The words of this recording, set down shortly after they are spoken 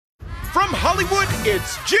From Hollywood,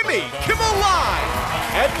 it's Jimmy Kimmel Live.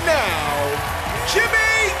 And now,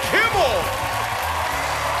 Jimmy Kimmel.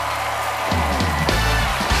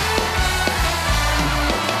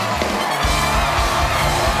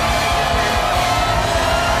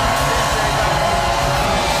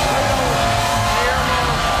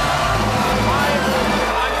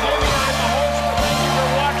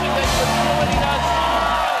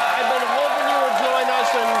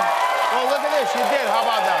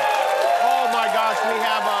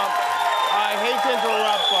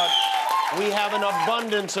 We have an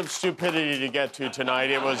abundance of stupidity to get to tonight.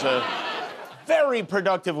 It was a very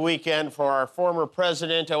productive weekend for our former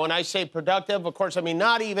president. And when I say productive, of course, I mean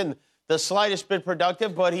not even the slightest bit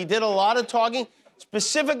productive, but he did a lot of talking.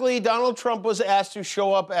 Specifically, Donald Trump was asked to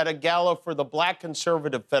show up at a gala for the Black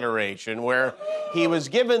Conservative Federation, where he was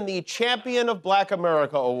given the Champion of Black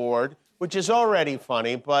America Award, which is already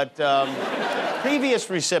funny, but previous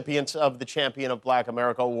recipients of the Champion of Black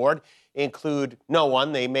America Award include no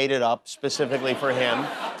one. They made it up specifically for him.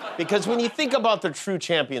 Because when you think about the true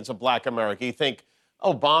champions of Black America, you think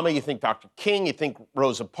Obama, you think Dr. King, you think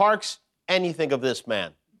Rosa Parks, and you think of this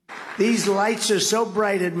man. These lights are so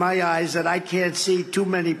bright in my eyes that I can't see too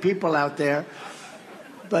many people out there.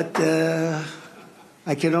 But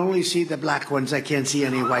I can only see the black ones. I can't see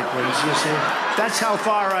any white ones, you see? That's how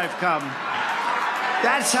far I've come.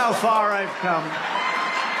 That's how far I've come.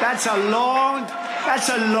 That's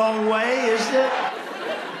a long way, isn't it?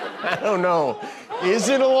 I don't know. Is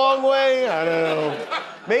it a long way? I don't know.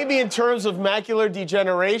 Maybe in terms of macular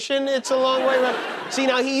degeneration, it's a long way. See,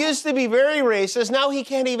 now, he used to be very racist. Now he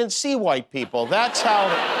can't even see white people. That's how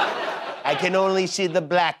I can only see the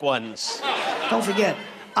black ones. Don't forget,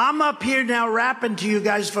 I'm up here now rapping to you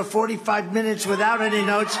guys for 45 minutes without any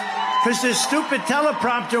notes because this stupid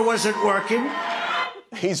teleprompter wasn't working.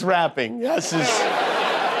 He's rapping.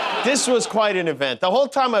 This was quite an event. The whole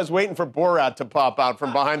time I was waiting for Borat to pop out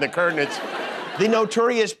from behind the curtain. The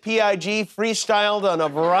notorious P.I.G. freestyled on a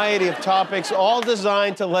variety of topics, all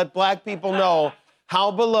designed to let black people know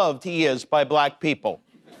how beloved he is by black people.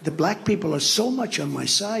 The black people are so much on my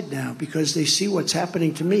side now because they see what's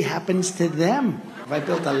happening to me happens to them. I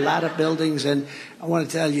built a lot of buildings, and I want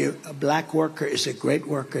to tell you, a black worker is a great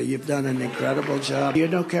worker. You've done an incredible job. You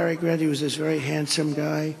know Cary Grant, he was this very handsome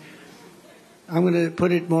guy. I'm going to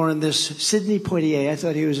put it more in this. Sidney Poitier, I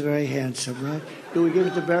thought he was very handsome, right? Do we give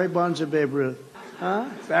it to Barry Bonds or Babe Ruth? Huh?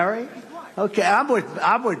 Barry? Okay, I'm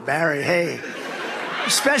with Barry, hey.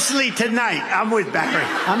 Especially tonight, I'm with Barry.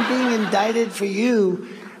 I'm being indicted for you,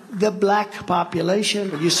 the black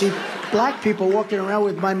population. You see, black people walking around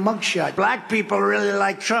with my mugshot. Black people really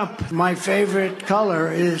like Trump. My favorite color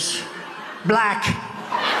is black.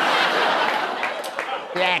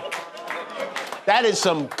 Black. That is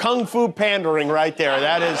some kung fu pandering right there.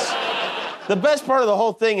 That is the best part of the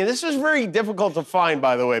whole thing. And this was very difficult to find,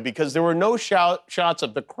 by the way, because there were no shots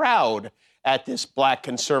of the crowd at this black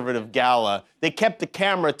conservative gala. They kept the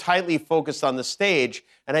camera tightly focused on the stage.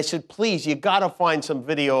 And I said, please, you got to find some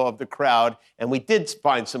video of the crowd. And we did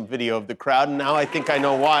find some video of the crowd. And now I think I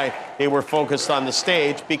know why they were focused on the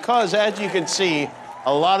stage. Because, as you can see,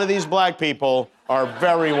 a lot of these black people are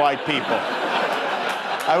very white people.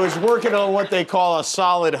 I was working on what they call a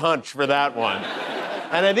solid hunch for that one.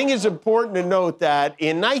 And I think it's important to note that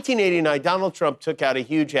in 1989, Donald Trump took out a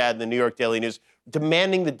huge ad in the New York Daily News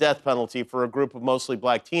demanding the death penalty for a group of mostly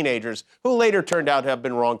black teenagers who later turned out to have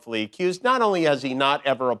been wrongfully accused. Not only has he not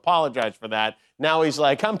ever apologized for that, now he's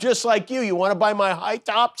like, I'm just like you. You want to buy my high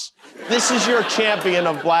tops? This is your champion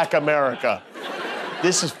of black America.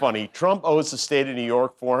 This is funny. Trump owes the state of New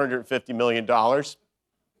York $450 million.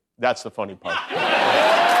 That's the funny part.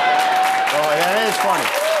 Oh, that is funny.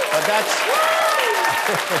 But that's...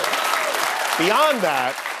 Beyond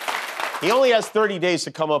that, he only has 30 days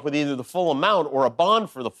to come up with either the full amount or a bond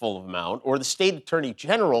for the full amount, or the state attorney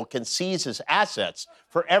general can seize his assets.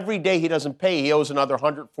 For every day he doesn't pay, he owes another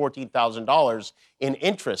 $114,000 in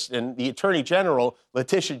interest. And the attorney general,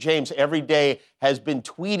 Letitia James, every day has been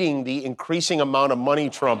tweeting the increasing amount of money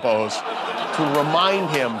Trump owes to remind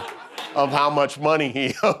him of how much money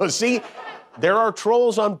he owes. See, there are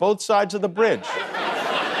trolls on both sides of the bridge.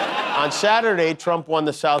 On Saturday, Trump won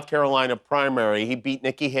the South Carolina primary. He beat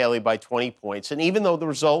Nikki Haley by 20 points. And even though the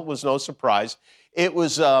result was no surprise, it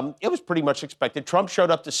was pretty much expected. Trump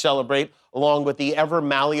showed up to celebrate along with the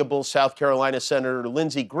ever-malleable South Carolina Senator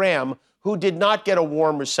Lindsey Graham, who did not get a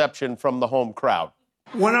warm reception from the home crowd.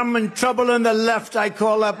 When I'm in trouble on the left, I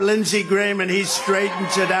call up Lindsey Graham, and he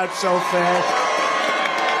straightens it out so fast.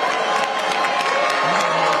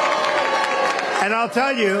 And I'll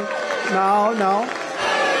tell you, no.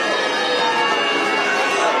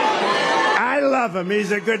 love him.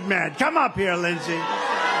 He's a good man. Come up here, Lindsay.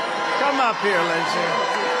 Come up here, Lindsay.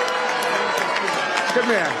 Come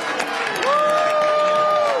here.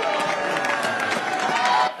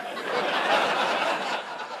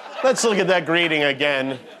 Let's look at that greeting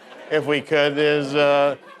again, if we could. There's,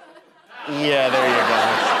 yeah, there you go.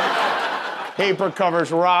 Paper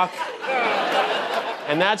covers rock.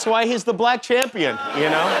 And that's why he's the black champion, you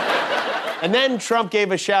know? And then Trump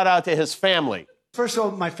gave a shout out to his family. First of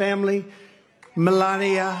all, my family,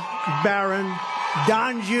 Melania, Barron,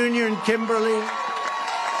 Don Jr. and Kimberly,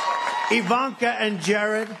 Ivanka and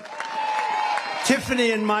Jared,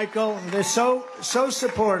 Tiffany and Michael. They're so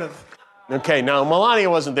supportive. Okay, now Melania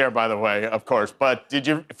wasn't there, by the way, of course, but did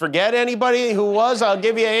you forget anybody who was? I'll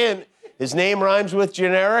give you a hint. His name rhymes with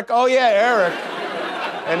generic. Oh, yeah, Eric.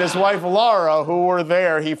 And his wife, Laura, who were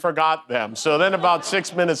there, he forgot them. So then about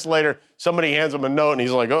 6 minutes later, somebody hands him a note, and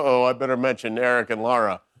he's like, uh-oh, I better mention Eric and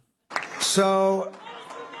Laura. So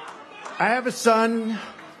I have a son.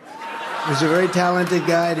 He's a very talented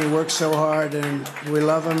guy, and he works so hard, and we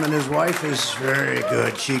love him, and his wife is very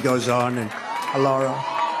good. She goes on, and Laura.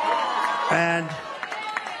 And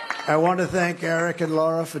I want to thank Eric and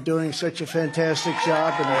Laura for doing such a fantastic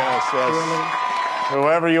job. And yes. Really...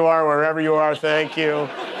 Whoever you are, wherever you are, thank you.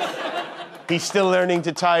 He's still learning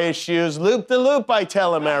to tie his shoes. Loop the loop, I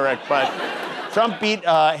tell him, Eric. But Trump beat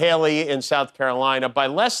Haley in South Carolina by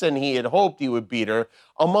less than he had hoped he would beat her.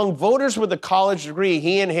 Among voters with a college degree,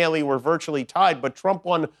 he and Haley were virtually tied, but Trump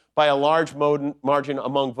won by a large margin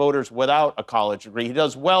among voters without a college degree. He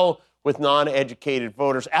does well with non-educated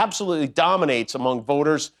voters, absolutely dominates among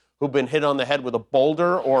voters who've been hit on the head with a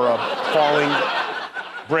boulder or a falling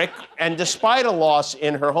brick. And despite a loss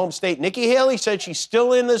in her home state, Nikki Haley said she's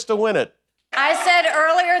still in this to win it. I said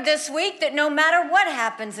earlier this week that no matter what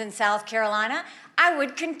happens in South Carolina, I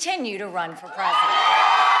would continue to run for president.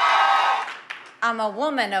 I'm a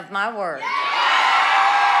woman of my word.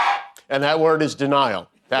 And that word is denial.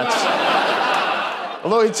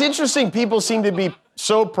 Although it's interesting, people seem to be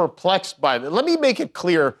so perplexed by that. Let me make it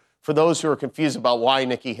clear for those who are confused about why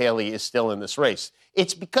Nikki Haley is still in this race.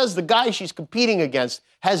 It's because the guy she's competing against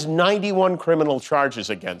has 91 criminal charges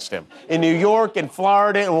against him in New York and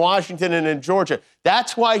Florida and Washington and in Georgia.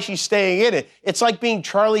 That's why she's staying in it. It's like being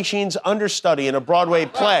Charlie Sheen's understudy in a Broadway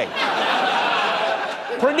play.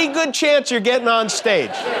 Pretty good chance you're getting on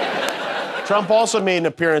stage. Trump also made an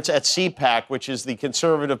appearance at CPAC, which is the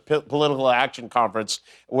Conservative Political Action Conference,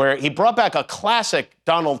 where he brought back a classic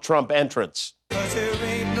Donald Trump entrance.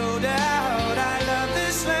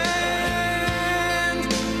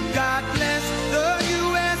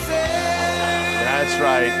 That's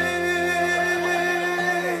right.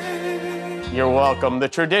 You're welcome. The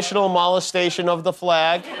traditional molestation of the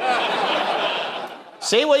flag.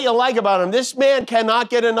 Say what you like about him. This man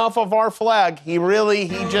cannot get enough of our flag. He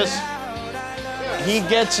gets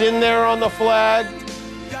in there on the flag.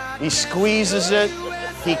 He squeezes it.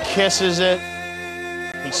 He kisses it.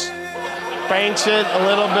 He spanks it a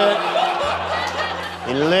little bit.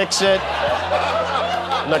 He licks it.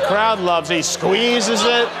 And the crowd loves it. He squeezes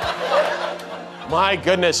it. My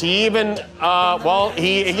goodness, he even,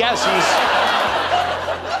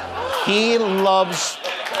 he loves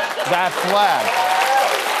that flag.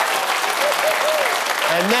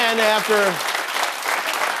 And then after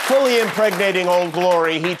fully impregnating Old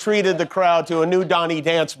Glory, he treated the crowd to a new Donnie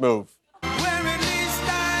dance move.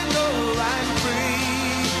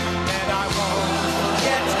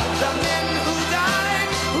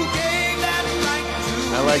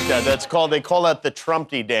 I like that. They call that the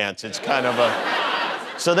Trumpty dance. It's kind of a...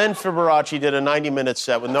 So then Fibonacci did a 90-minute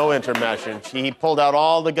set with no intermission. He pulled out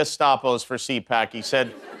all the Gestapos for CPAC. He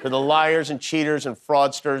said to the liars and cheaters and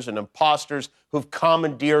fraudsters and imposters who've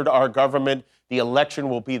commandeered our government, the election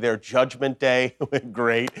will be their judgment day.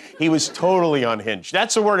 Great. He was totally unhinged.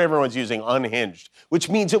 That's the word everyone's using, unhinged, which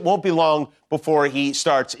means it won't be long before he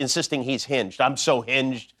starts insisting he's hinged. I'm so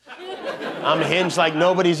hinged. I'm hinged like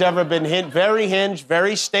nobody's ever been hinged. Very hinged,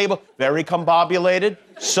 very stable, very combobulated.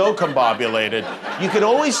 So combobulated. You can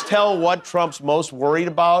always tell what Trump's most worried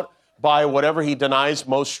about by whatever he denies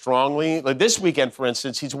most strongly. Like this weekend, for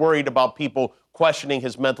instance, he's worried about people questioning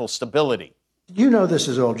his mental stability. You know this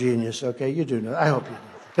is all genius, okay? You do know. I hope you know.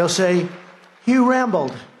 They'll say, he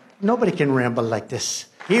rambled. Nobody can ramble like this.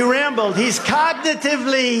 He rambled. He's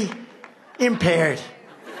cognitively impaired.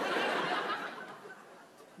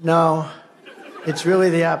 No, it's really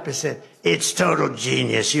the opposite. It's total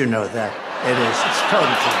genius. You know that. It is. It's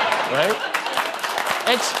total genius. Right?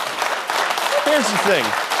 Here's the thing.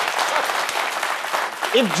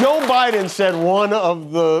 If Joe Biden said one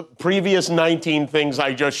of the previous 19 things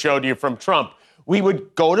I just showed you from Trump, We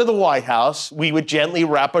would go to the White House. We would gently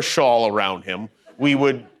wrap a shawl around him. We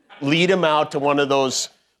would lead him out to one of those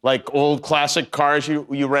like old classic cars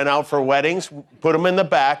you rent out for weddings, put him in the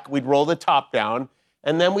back. We'd roll the top down.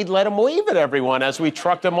 And then we'd let him wave at everyone as we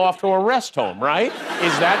trucked him off to a rest home, right?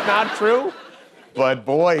 Is that not true? But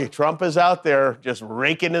boy, Trump is out there just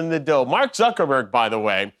raking in the dough. Mark Zuckerberg, by the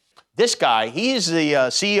way, this guy, he's the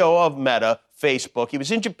CEO of Meta, Facebook. He was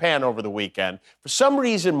in Japan over the weekend. For some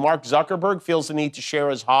reason, Mark Zuckerberg feels the need to share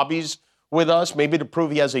his hobbies with us, maybe to prove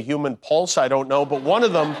he has a human pulse, I don't know. But one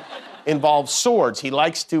of them involves swords. He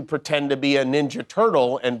likes to pretend to be a Ninja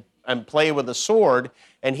Turtle and play with a sword.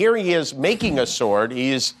 And here he is making a sword.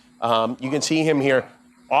 He is, you can see him here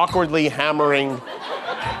awkwardly hammering,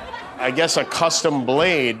 I guess, a custom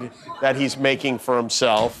blade that he's making for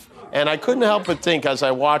himself. And I couldn't help but think as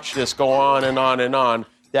I watched this go on and on and on,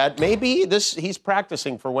 that maybe he's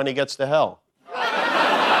practicing for when he gets to hell.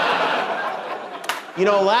 You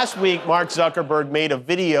know, last week, Mark Zuckerberg made a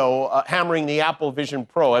video hammering the Apple Vision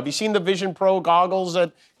Pro. Have you seen the Vision Pro goggles?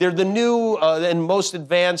 They're the new and most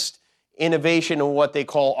advanced innovation in what they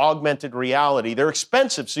call augmented reality. They're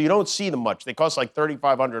expensive, so you don't see them much. They cost like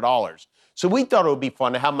 $3,500. So we thought it would be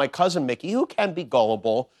fun to have my cousin Mickey, who can be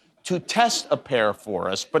gullible, to test a pair for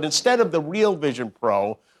us. But instead of the real Vision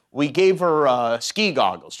Pro, we gave her ski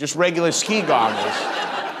goggles, just regular ski goggles.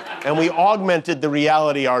 And we augmented the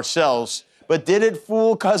reality ourselves. But did it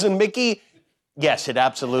fool cousin Mickey? Yes, it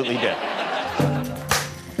absolutely did.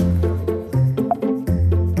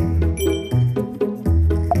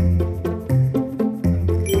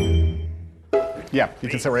 Yeah, you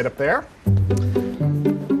can sit right up there.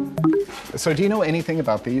 So do you know anything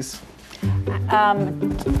about these?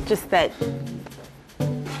 Just that,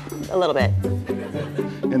 a little bit.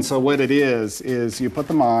 And so what it is you put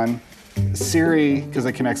them on, Siri, because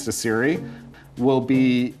it connects to Siri, will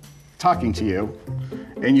be talking to you,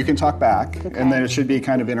 and you can talk back, okay. And then it should be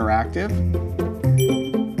kind of interactive.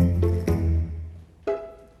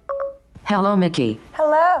 Hello, Mickey.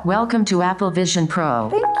 Hello. Welcome to Apple Vision Pro.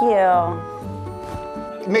 Thank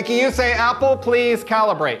you. Mickey, you say, Apple, please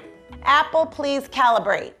calibrate. Apple, please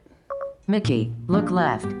calibrate. Mickey, look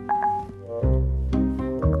left.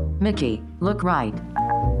 Mickey, look right.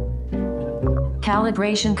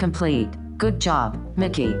 Calibration complete. Good job,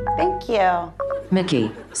 Mickey. Thank you.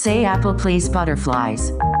 Mickey, say Apple, please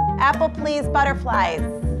butterflies. Apple, please butterflies. Oh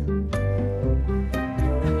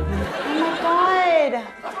my God.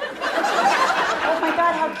 Oh my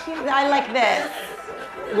God, how cute. I like this.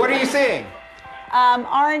 What are you seeing?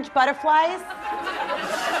 Orange butterflies.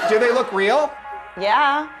 Do they look real?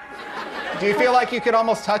 Yeah. Do you feel like you could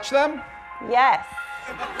almost touch them? Yes.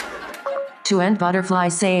 To end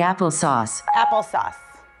butterflies, say applesauce. Applesauce.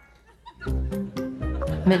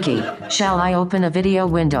 Mickey, shall I open a video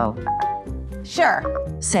window? Sure.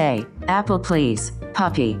 Say, Apple, please,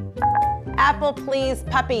 puppy. Apple, please,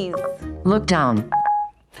 puppies. Look down.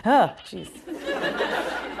 Oh, jeez.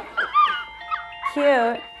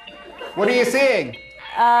 Cute. What are you seeing?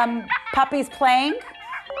 Puppies playing.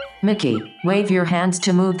 Mickey, wave your hands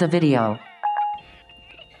to move the video.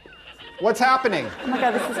 What's happening? Oh my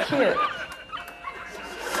God, this is cute.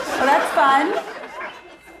 Well, that's fun.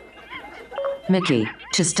 Mickey,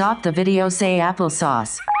 to stop the video, say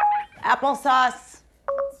applesauce. Applesauce.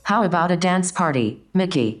 How about a dance party,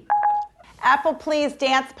 Mickey? Apple, please,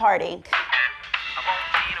 dance party.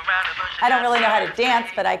 I don't really know how to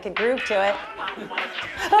dance, but I could groove to it.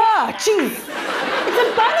 Oh, jeez. It's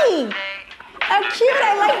a bunny. How cute.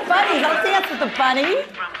 I like bunnies. I'll dance with a bunny.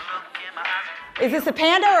 Is this a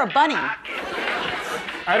panda or a bunny?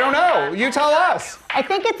 I don't know. You tell us. I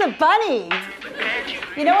think it's a bunny.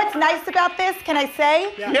 You know what's nice about this, can I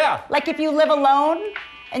say? Yeah. Like if you live alone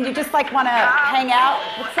and you just like want to hang out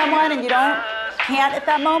with someone and you can't at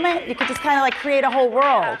that moment, you could just kind of like create a whole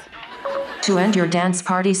world. To end your dance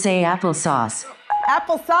party, say applesauce.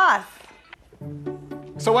 Applesauce.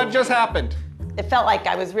 So what just happened? It felt like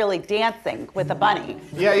I was really dancing with a bunny.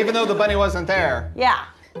 Yeah, even though the bunny wasn't there. Yeah.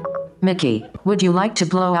 Mickey, would you like to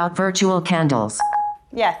blow out virtual candles?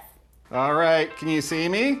 Yes. All right, can you see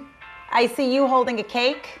me? I see you holding a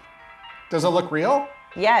cake. Does it look real?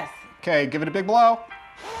 Yes. Okay, give it a big blow.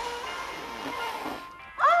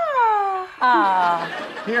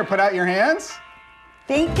 Ah. Here, put out your hands.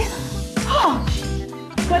 Thank you. Oh,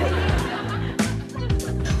 but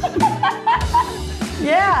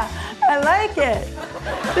yeah, I like it.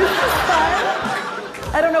 This is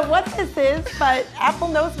fun. I don't know what this is, but Apple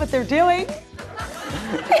knows what they're doing.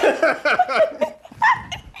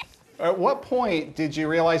 At what point did you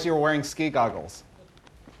realize you were wearing ski goggles?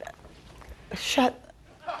 Shut.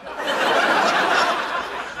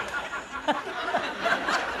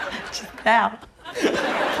 now.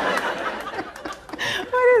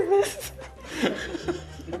 What is this?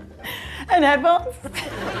 And headphones?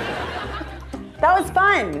 That was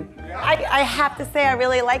fun. I have to say I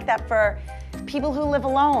really like that for people who live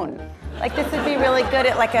alone. Like this would be really good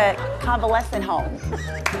at like a convalescent home.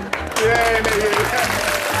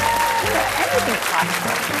 Anything's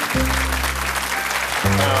possible.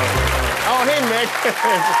 Oh, hey, Mick.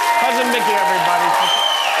 Cousin Mickey, everybody.